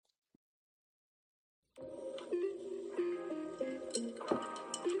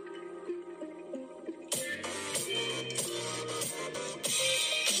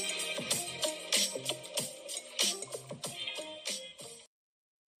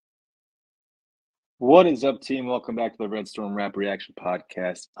What is up, team? Welcome back to the Red Storm Rap Reaction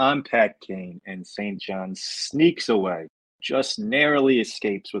Podcast. I'm Pat Kane, and St. John's sneaks away, just narrowly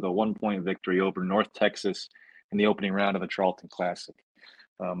escapes with a 1-point victory over North Texas in the opening round of the Charlton Classic.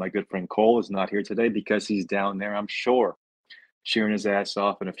 My good friend Cole is not here today because he's down there, I'm sure, cheering his ass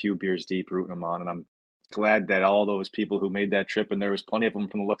off and a few beers deep, rooting him on. And I'm glad that all those people who made that trip, and there was plenty of them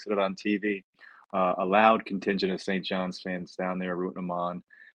from the looks of it on TV, a loud contingent of St. John's fans down there rooting them on,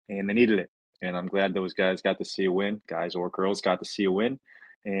 and they needed it. And I'm glad those guys got to see a win, guys or girls got to see a win.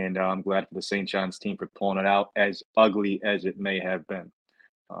 And I'm glad for the St. John's team for pulling it out, as ugly as it may have been.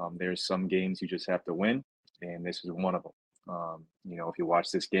 There's some games you just have to win, and this is one of them. If you watch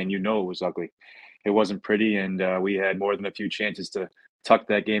this game, you know it was ugly. It wasn't pretty, and we had more than a few chances to tuck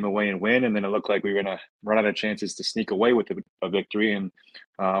that game away and win, and then it looked like we were going to run out of chances to sneak away with a victory, and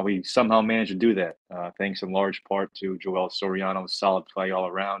we somehow managed to do that, thanks in large part to Joel Soriano's solid play all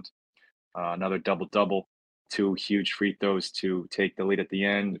around. Another double-double, two huge free throws to take the lead at the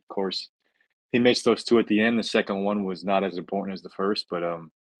end. Of course, he missed those two at the end. The second one was not as important as the first, but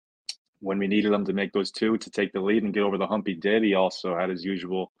when we needed him to make those two to take the lead and get over the hump, he did. He also had his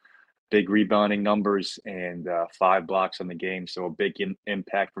usual big rebounding numbers and 5 blocks on the game. So a big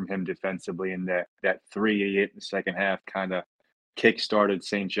impact from him defensively. And that three he hit in the second half kind of kick-started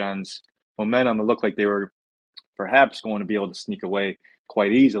St. John's momentum. It looked like they were perhaps going to be able to sneak away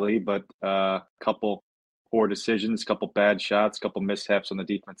quite easily, but a couple poor decisions, couple bad shots, couple mishaps on the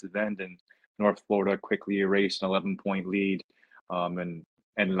defensive end, and North Florida quickly erased an 11-point lead and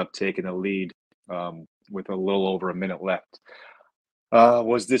ended up taking the lead with a little over a minute left.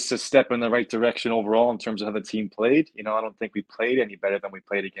 Was this a step in the right direction overall in terms of how the team played? I don't think we played any better than we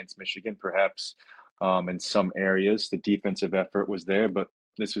played against Michigan, perhaps in some areas. The defensive effort was there, but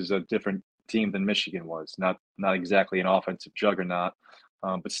this was a different team than Michigan was. Not exactly an offensive juggernaut,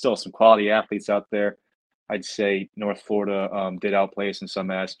 but still some quality athletes out there. I'd say North Florida did outplay us in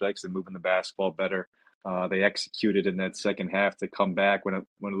some aspects and moving the basketball better. They executed in that second half to come back when it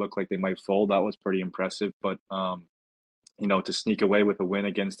looked like they might fold. That was pretty impressive. But to sneak away with a win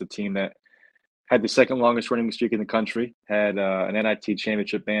against a team that had the second longest running streak in the country, had an NIT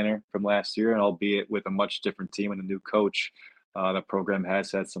championship banner from last year, and albeit with a much different team and a new coach, the program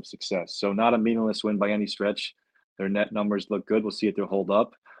has had some success. So not a meaningless win by any stretch. Their net numbers look good. We'll see if they'll hold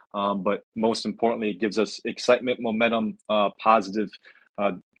up. But most importantly, it gives us excitement, momentum, positive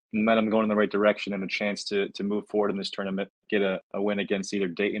momentum going in the right direction, and a chance to move forward in this tournament, get a win against either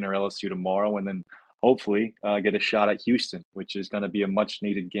Dayton or LSU tomorrow, and then hopefully get a shot at Houston, which is going to be a much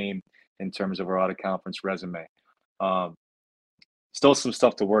needed game in terms of our out of conference resume. Um, Still some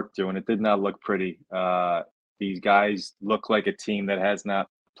stuff to work through, and it did not look pretty. These guys look like a team that has not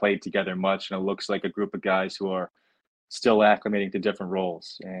played together much, and it looks like a group of guys who are still acclimating to different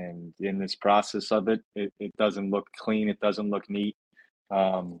roles. And in this process of it doesn't look clean. It doesn't look neat.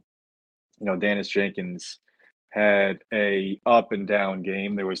 Um, Dennis Jenkins had a up and down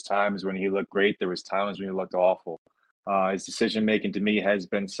game. There was times when he looked great. There was times when he looked awful. His decision making to me has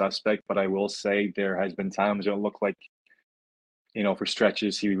been suspect, but I will say there has been times when it looked like, for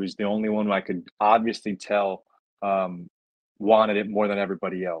stretches, he was the only one who I could obviously tell um, wanted it more than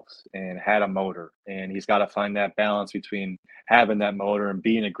everybody else and had a motor. And he's got to find that balance between having that motor and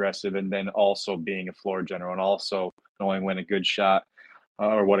being aggressive, and then also being a floor general and also knowing when a good shot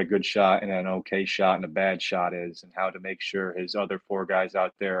or what a good shot and an okay shot and a bad shot is, and how to make sure his other four guys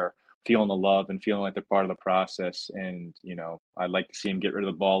out there are feeling the love and feeling like they're part of the process. And, I'd like to see him get rid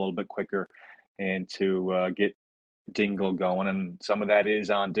of the ball a little bit quicker and to get Dingle going, and some of that is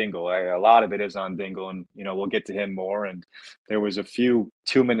on Dingle. A lot of it is on Dingle, and we'll get to him more. And there was a few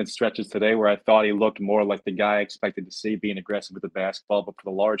 2-minute stretches today where I thought he looked more like the guy I expected to see, being aggressive with the basketball. But for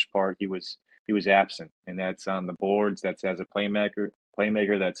the large part, he was absent, and that's on the boards. That's as a playmaker.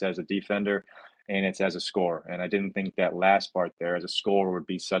 That's as a defender, and it's as a scorer. And I didn't think that last part there as a scorer would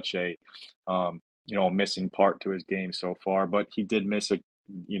be such a missing part to his game so far. But he did miss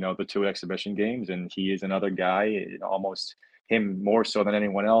the two exhibition games, and he is another guy, almost him more so than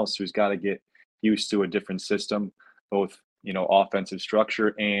anyone else, who's got to get used to a different system, both offensive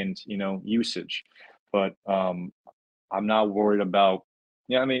structure and usage. But I'm not worried about.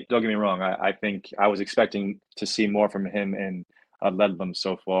 Yeah, I mean, don't get me wrong. I think I was expecting to see more from him and Ledlum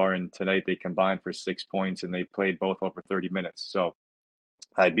so far, and tonight they combined for 6 points, and they played both over 30 minutes. So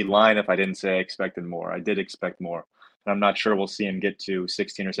I'd be lying if I didn't say I expected more. I did expect more. And I'm not sure we'll see him get to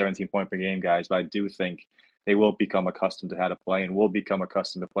 16 or 17 point per game, guys, but I do think they will become accustomed to how to play and will become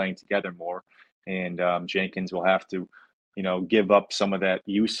accustomed to playing together more. And Jenkins will have to, give up some of that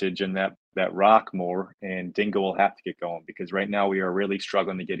usage and that rock more. And Dingle will have to get going, because right now we are really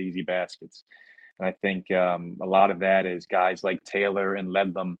struggling to get easy baskets. And I think a lot of that is guys like Taylor and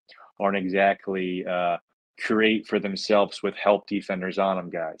Ledlam aren't exactly create for themselves with help defenders on them,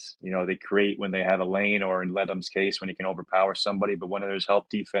 guys. They create when they have a lane, or in Ledlam's case, when he can overpower somebody. But when there's help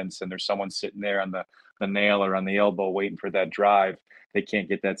defense and there's someone sitting there on the nail or on the elbow waiting for that drive, they can't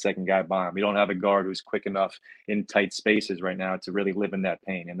get that second guy by him. We don't have a guard who's quick enough in tight spaces right now to really live in that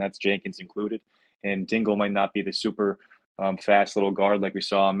pain, and that's Jenkins included. And Dingle might not be the super fast little guard like we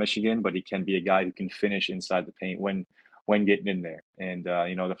saw in Michigan, but he can be a guy who can finish inside the paint when getting in there. And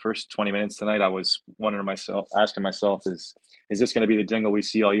the first 20 minutes tonight, I was asking myself, is this going to be the Dingle we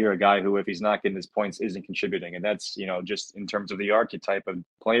see all year? A guy who, if he's not getting his points, isn't contributing. And that's just in terms of the archetype of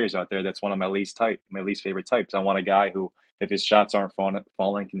players out there, that's one of my least favorite types. I want a guy who, if his shots aren't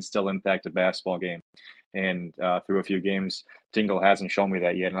falling, can still impact a basketball game. And through a few games, Dingle hasn't shown me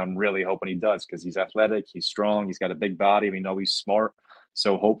that yet, and I'm really hoping he does, because he's athletic, he's strong, he's got a big body. We know he's smart.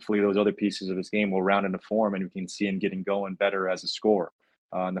 So hopefully those other pieces of his game will round into form, and we can see him getting going better as a scorer.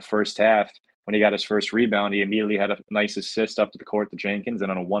 In the first half, when he got his first rebound, he immediately had a nice assist up to the court to Jenkins,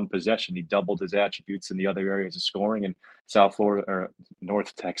 and on a one possession, he doubled his attributes in the other areas of scoring. And South Florida, or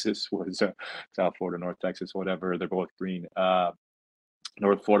North Texas was South Florida, North Texas, whatever. They're both green.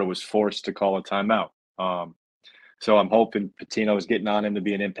 North Florida was forced to call a timeout. So I'm hoping Pitino is getting on him to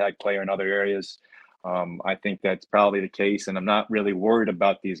be an impact player in other areas. I think that's probably the case, and I'm not really worried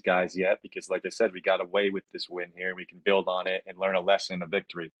about these guys yet, because, like I said, we got away with this win here. We can build on it and learn a lesson, a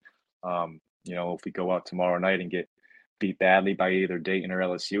victory. If we go out tomorrow night and get beat badly by either Dayton or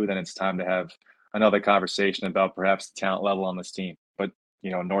LSU, then it's time to have another conversation about perhaps the talent level on this team. But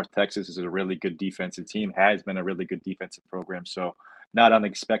North Texas is a really good defensive team, has been a really good defensive program, so not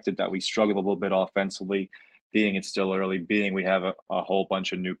unexpected that we struggle a little bit offensively, being it's still early, being we have a whole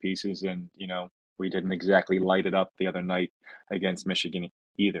bunch of new pieces, and we didn't exactly light it up the other night against Michigan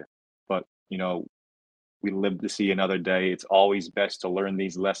either. But we live to see another day. It's always best to learn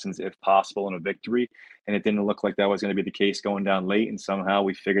these lessons if possible in a victory, and it didn't look like that was going to be the case going down late, and somehow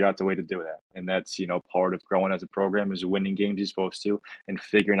we figured out the way to do that. And that's part of growing as a program, is winning games you're supposed to, and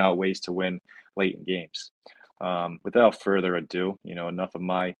figuring out ways to win late in games. Without further ado, enough of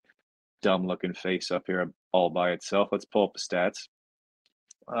my dumb looking face up here all by itself. Let's pull up the stats.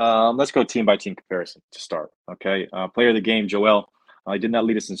 Let's go team by team comparison to start. Okay. Player of the game, Joel. He did not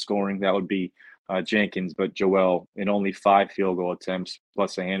lead us in scoring. That would be Jenkins, but Joel in only 5 field goal attempts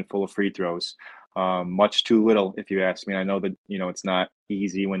plus a handful of free throws. Much too little, if you ask me. I know that it's not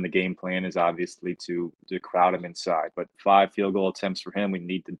easy when the game plan is obviously to crowd him inside, but 5 field goal attempts for him, we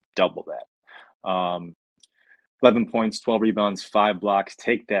need to double that. 11 points, 12 rebounds, 5 blocks.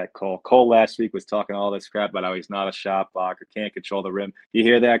 Take that, Cole. Cole last week was talking all this crap about how he's not a shot blocker, can't control the rim. You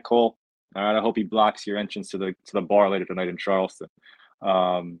hear that, Cole? All right, I hope he blocks your entrance to the bar later tonight in Charleston.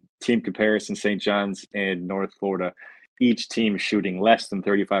 Team comparison, St. John's and North Florida. Each team shooting less than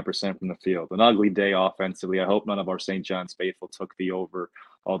 35% from the field. An ugly day offensively. I hope none of our St. John's faithful took the over,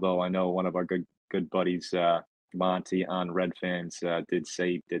 although I know one of our good buddies, Monty on Red Fans, did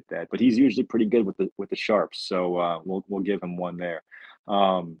say he did that, but he's usually pretty good with the sharps, so we'll give him one there.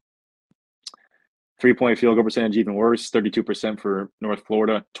 3-point field goal percentage even worse, 32% for North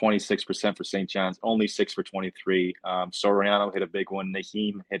Florida, 26% for St. John's, only 6 for 23. Soriano hit a big one.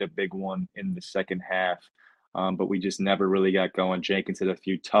 Naheem hit a big one in the second half, but we just never really got going. Jenkins hit a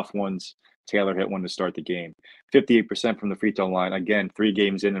few tough ones. Taylor hit one to start the game. 58% from the free throw line. Again, 3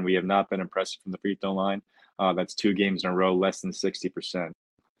 games in, and we have not been impressive from the free throw line. That's 2 games in a row, less than 60%.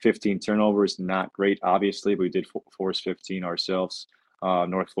 15 turnovers, not great, obviously, but we did force 15 ourselves.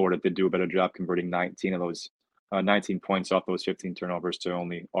 North Florida did do a better job converting 19 of those 19 points off those 15 turnovers to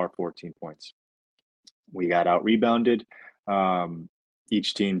only our 14 points. We got out rebounded.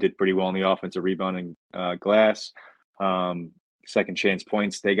 Each team did pretty well in the offensive rebounding glass. Second chance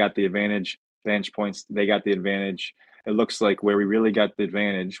points, they got the advantage. Bench points, they got the advantage. It looks like where we really got the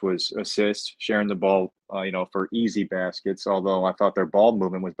advantage was assists, sharing the ball, for easy baskets. Although I thought their ball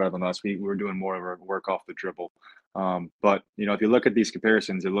movement was better than us. We were doing more of our work off the dribble. But if you look at these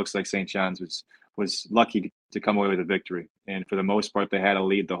comparisons, it looks like St. John's was lucky to come away with a victory. And for the most part, they had a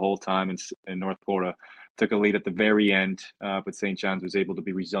lead the whole time in North Florida. Took a lead at the very end, but St. John's was able to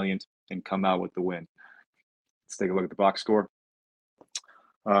be resilient and come out with the win. Let's take a look at the box score.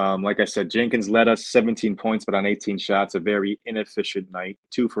 Like I said, Jenkins led us 17 points, but on 18 shots, a very inefficient night.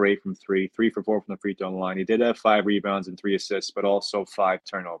 2 for 8 from 3, 3 for 4 from the free throw line. He did have 5 rebounds and 3 assists, but also 5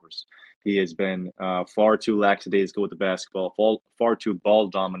 turnovers. He has been far too lackadaisical with the basketball, far too ball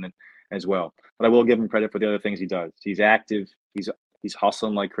dominant as well. But I will give him credit for the other things he does. He's active. He's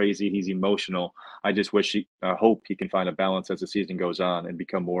hustling like crazy. He's emotional. I just hope he can find a balance as the season goes on and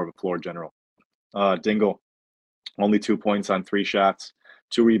become more of a floor general. Dingle, only 2 points on 3 shots,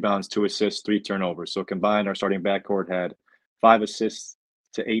 2 rebounds, 2 assists, 3 turnovers. So combined, our starting backcourt had 5 assists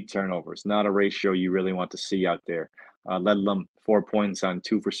to 8 turnovers. Not a ratio you really want to see out there. Led them 4 points on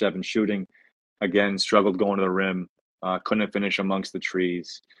 2 for 7 shooting. Again, struggled going to the rim. Couldn't finish amongst the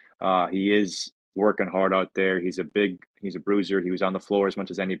trees. He is working hard out there. He's a bruiser. He was on the floor as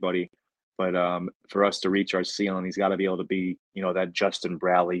much as anybody. But for us to reach our ceiling, he's got to be able to be, that Justin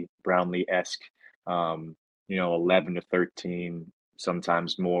Brownlee esque, 11 to 13,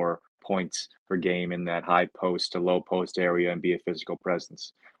 sometimes more points per game in that high post to low post area and be a physical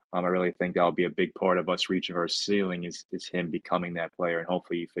presence. I really think that'll be a big part of us reaching our ceiling is him becoming that player, and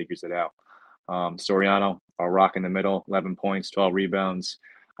hopefully he figures it out. Soriano, our rock in the middle, 11 points, 12 rebounds.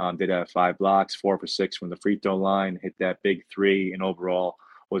 Did have 5 blocks, 4 for 6 from the free throw line, hit that big three, and overall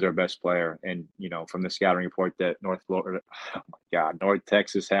was our best player. And, from the scouting report that North Florida, oh my God, North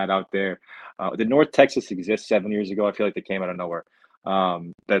Texas had out there. Did North Texas exist 7 years ago? I feel like they came out of nowhere.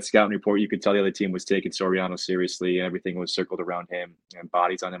 That scouting report, you could tell the other team was taking Soriano seriously, and everything was circled around him, and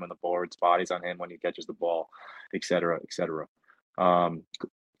bodies on him on the boards, bodies on him when he catches the ball, et cetera, et cetera. Um,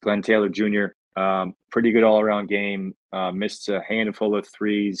 Glenn Taylor Jr., pretty good all around game. Missed a handful of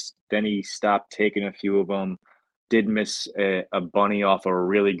threes. Then he stopped taking a few of them. Did miss a bunny off a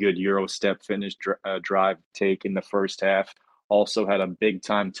really good Euro step finish drive take in the first half. Also had a big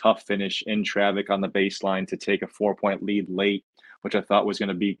time tough finish in traffic on the baseline to take a 4 point lead late, which I thought was going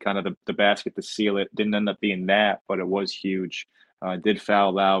to be kind of the basket to seal it. Didn't end up being that, but it was huge. Did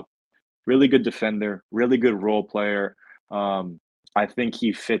foul out. Really good defender, really good role player. Um, I think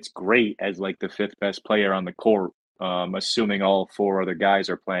he fits great as like the fifth best player on the court, assuming all four other guys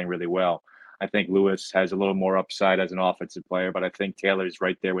are playing really well. I think Lewis has a little more upside as an offensive player, but I think Taylor's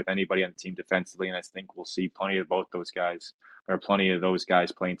right there with anybody on the team defensively, and I think we'll see plenty of both those guys, or plenty of those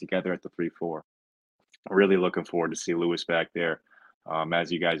guys playing together at the 3-4. Really looking forward to see Lewis back there.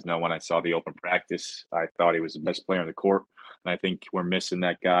 As you guys know, when I saw the open practice, I thought he was the best player on the court. And I think we're missing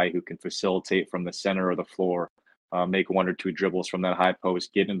that guy who can facilitate from the center of the floor, make 1 or 2 dribbles from that high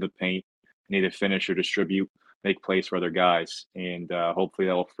post, get into the paint, and either finish or distribute, make plays for other guys. And hopefully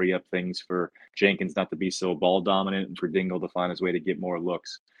that will free up things for Jenkins not to be so ball dominant and for Dingle to find his way to get more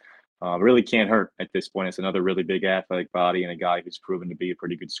looks. Really can't hurt at this point. It's another really big athletic body and a guy who's proven to be a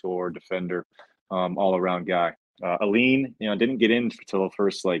pretty good scorer, defender, all around guy. Aline, didn't get in until the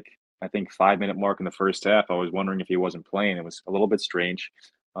first, I think 5 minute mark in the first half. I was wondering if he wasn't playing. It was a little bit strange.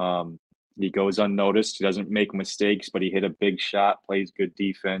 Um, he goes unnoticed. He doesn't make mistakes, but he hit a big shot, plays good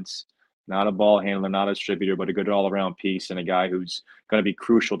defense. Not a ball handler, not a distributor, but a good all around piece and a guy who's going to be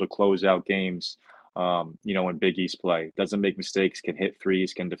crucial to close out games. When Big East play. Doesn't make mistakes, can hit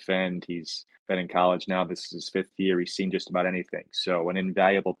threes, can defend. He's been in college now. This is his 5th year. He's seen just about anything. So an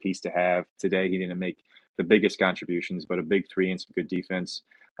invaluable piece to have. Today, he didn't make the biggest contributions, but a big three and some good defense.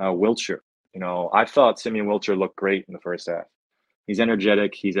 Wiltshire, I thought Simeon Wiltshire looked great in the first half. He's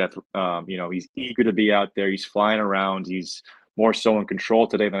energetic. He's eager to be out there. He's flying around. He's more so in control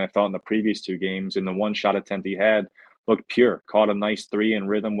today than I thought in the previous 2 games. And the one shot attempt he had looked pure. Caught a nice three and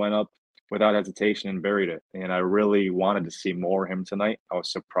rhythm went up without hesitation and buried it. And I really wanted to see more of him tonight. I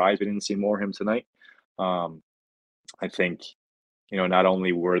was surprised we didn't see more of him tonight. Um, I think, not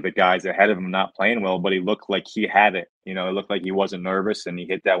only were the guys ahead of him not playing well, but he looked like he had it. It looked like he wasn't nervous and he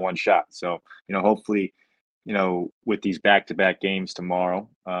hit that one shot. So, hopefully, with these back-to-back games tomorrow,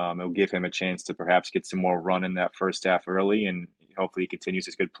 it'll give him a chance to perhaps get some more run in that first half early, and hopefully he continues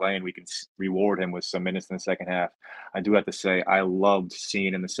his good play, and we can reward him with some minutes in the second half. I do have to say, I loved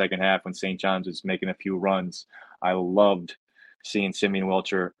seeing in the second half when St. John's was making a few runs. I loved seeing Simeon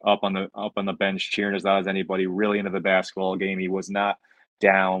Welcher up on the bench cheering as loud as anybody, really into the basketball game. He was not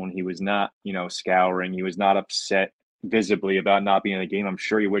down. He was not, scouring. He was not upset visibly about not being in the game. I'm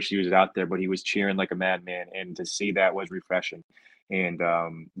sure he wished he was out there, but he was cheering like a madman, and to see that was refreshing. And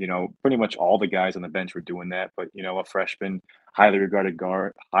pretty much all the guys on the bench were doing that. But a freshman, highly regarded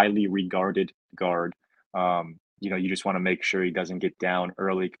guard. You just want to make sure he doesn't get down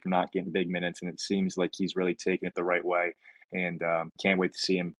early for not getting big minutes. And it seems like he's really taking it the right way. And can't wait to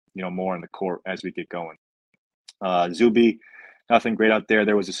see him, more on the court as we get going. Zuby, nothing great out there.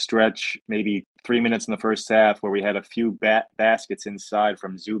 There was a stretch, maybe 3 minutes in the first half, where we had a few baskets inside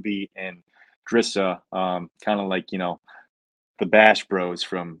from Zuby and Drissa, kind of like, the Bash Bros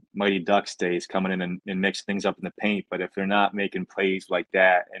from Mighty Ducks days coming in and mix things up in the paint. But if they're not making plays like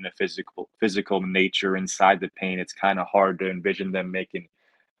that in a physical nature inside the paint, it's kind of hard to envision them making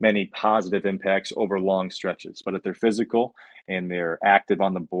many positive impacts over long stretches. But if they're physical and they're active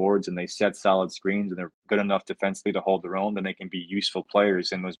on the boards and they set solid screens and they're good enough defensively to hold their own, then they can be useful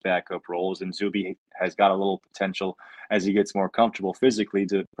players in those backup roles. And Zuby has got a little potential as he gets more comfortable physically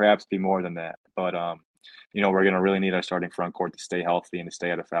to perhaps be more than that. But we're going to really need our starting front court to stay healthy and to stay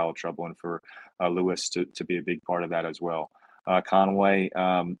out of foul trouble, and for Lewis to be a big part of that as well. Conway,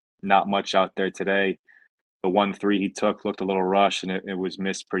 not much out there today. The 1-3 he took looked a little rushed, and it was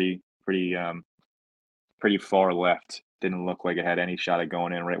missed pretty far left. Didn't look like it had any shot at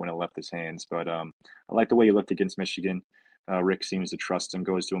going in right when it left his hands. But I like the way he looked against Michigan. Rick seems to trust him,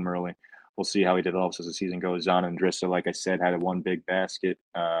 goes to him early. We'll see how he develops as the season goes on. And Drissa, like I said, had one big basket,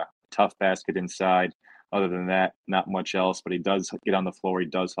 tough basket inside. Other than that, not much else. But he does get on the floor. He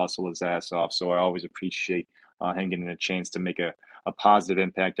does hustle his ass off. So I always appreciate him getting a chance to make a positive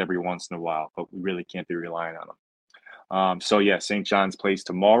impact every once in a while. But we really can't be relying on him. So yeah, St. John's plays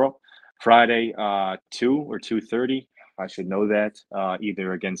tomorrow, Friday, 2 or 2:30. I should know that,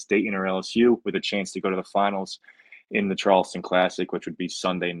 either against Dayton or LSU, with a chance to go to the finals in the Charleston Classic, which would be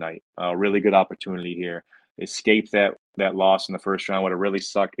Sunday night. Really good opportunity here. Escape that loss in the first round would have really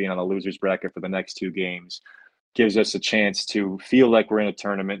sucked being on the losers bracket for the next two games. Gives us a chance to feel like we're in a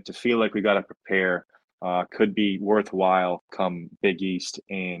tournament, to feel like we got to prepare. Could be worthwhile come Big East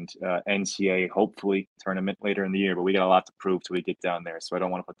and NCAA, hopefully, tournament later in the year. But we got a lot to prove till we get down there, so I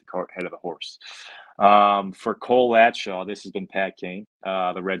don't want to put the cart ahead of the horse. For Cole Latshaw, this has been Pat Kane,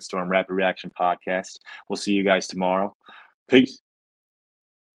 the Red Storm Rapid Reaction Podcast. We'll see you guys tomorrow. Peace.